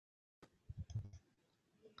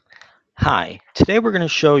Hi, today we're going to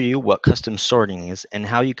show you what custom sorting is and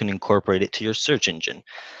how you can incorporate it to your search engine.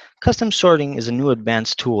 Custom sorting is a new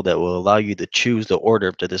advanced tool that will allow you to choose the order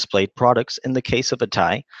of the displayed products in the case of a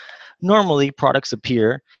tie. Normally, products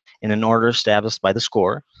appear in an order established by the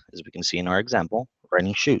score, as we can see in our example,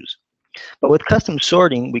 writing shoes. But with custom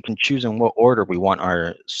sorting, we can choose in what order we want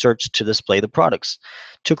our search to display the products.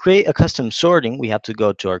 To create a custom sorting, we have to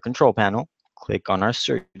go to our control panel, click on our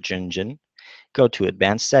search engine, go to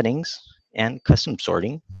Advanced Settings, and Custom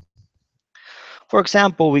Sorting. For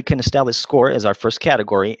example, we can establish score as our first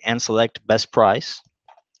category and select best price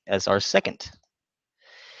as our second.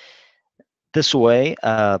 This way,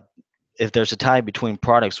 if there's a tie between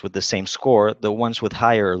products with the same score, the ones with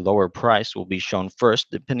higher or lower price will be shown first,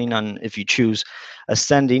 depending on if you choose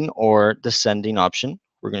ascending or descending option.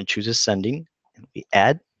 We're going to choose ascending, and we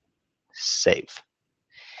add, save.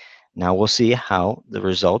 Now we'll see how the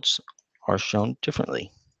results are shown differently.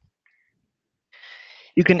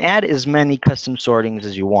 You can add as many custom sortings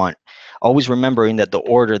as you want, always remembering that the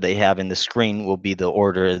order they have in the screen will be the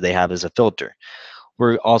order they have as a filter.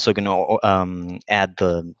 We're also going to add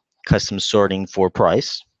the custom sorting for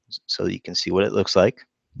price so that you can see what it looks like.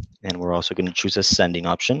 And we're also going to choose ascending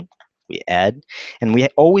option. We add, and we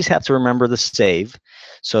always have to remember the save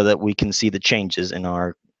so that we can see the changes in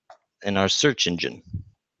our search engine.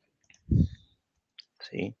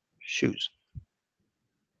 See, shoes.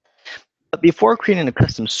 But before creating a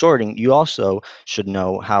custom sorting, you also should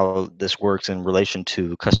know how this works in relation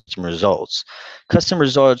to custom results. Custom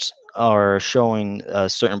results are showing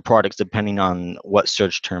certain products depending on what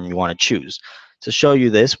search term you want to choose. To show you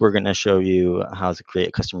this, we're going to show you how to create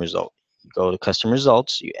a custom result. You go to custom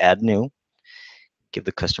results, you add new, give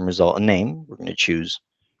the custom result a name. We're going to choose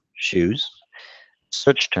shoes.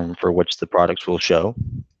 Search term for which the products will show,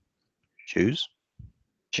 shoes,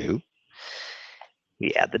 shoe.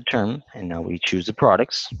 We add the term, and now we choose the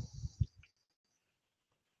products.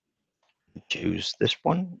 Choose this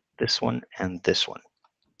one, and this one.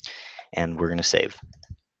 And we're going to save.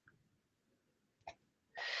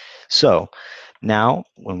 So now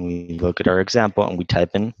when we look at our example and we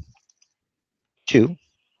type in 2,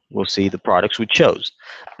 we'll see the products we chose.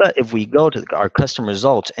 But if we go to our custom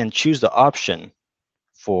results and choose the option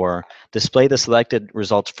for display the selected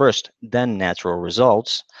results first, then natural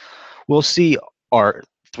results, we'll see our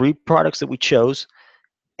 3 products that we chose,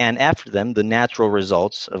 and after them, the natural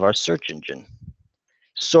results of our search engine,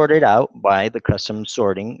 sorted out by the custom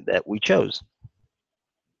sorting that we chose.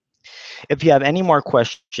 If you have any more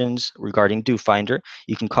questions regarding DoFinder,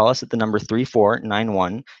 you can call us at the number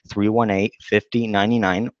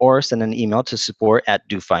 3491-318-5099 or send an email to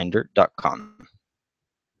support@dofinder.com.